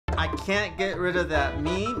can't get rid of that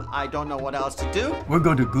meme. I don't know what else to do. We're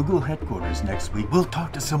going to Google headquarters next week. We'll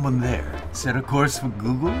talk to someone there. Set a course for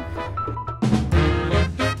Google?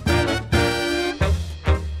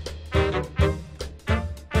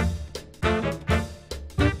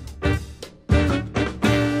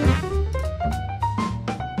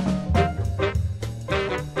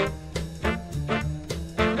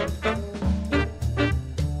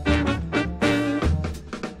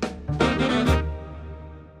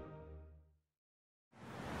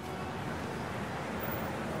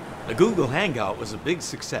 The Google Hangout was a big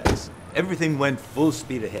success. Everything went full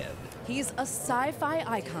speed ahead. He's a sci-fi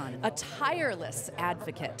icon, a tireless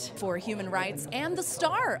advocate for human rights, and the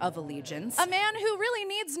star of Allegiance. A man who really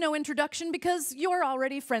needs no introduction because you're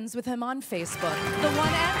already friends with him on Facebook. The one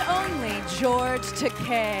and only George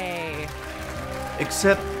Takei.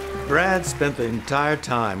 Except Brad spent the entire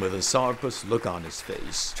time with a sourpuss look on his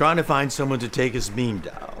face, trying to find someone to take his meme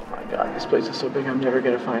down. Oh my God, this place is so big I'm never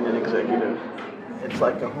gonna find an executive. It's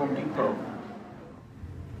like a Home Depot.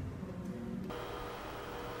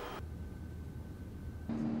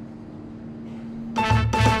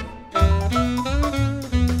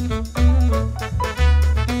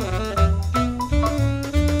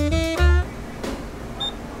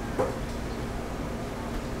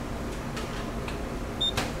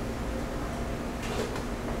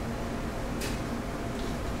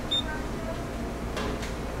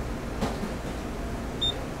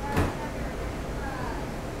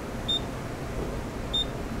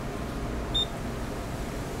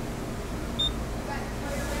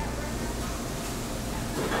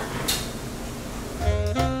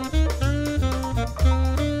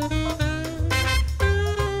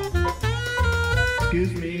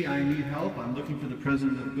 Excuse me, I need help. I'm looking for the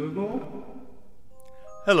president of Google.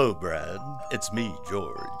 Hello, Brad. It's me,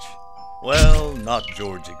 George. Well, not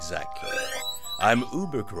George exactly. I'm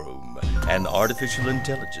Uberchrome, an artificial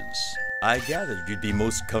intelligence. I gathered you'd be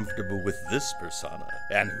most comfortable with this persona,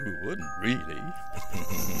 and who wouldn't, really?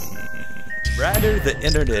 Rather, the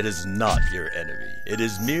internet is not your enemy. It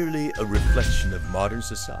is merely a reflection of modern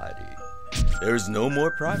society. There is no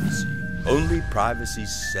more privacy, only privacy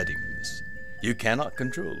settings. You cannot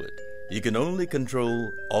control it. You can only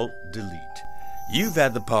control Alt-Delete. You've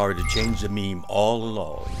had the power to change the meme all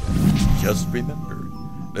along. Just remember,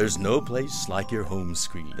 there's no place like your home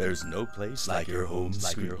screen. There's no place like your home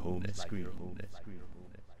screen.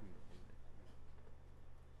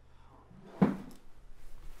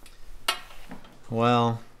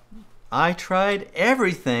 Well, I tried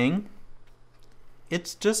everything.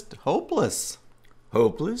 It's just hopeless.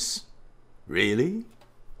 Hopeless? Really?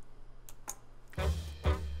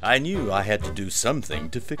 I knew I had to do something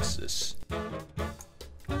to fix this.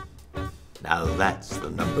 Now that's the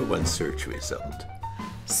 #1 search result.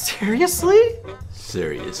 Seriously?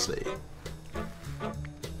 Seriously.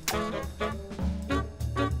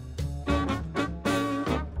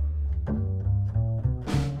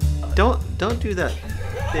 Don't do that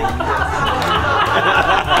thing.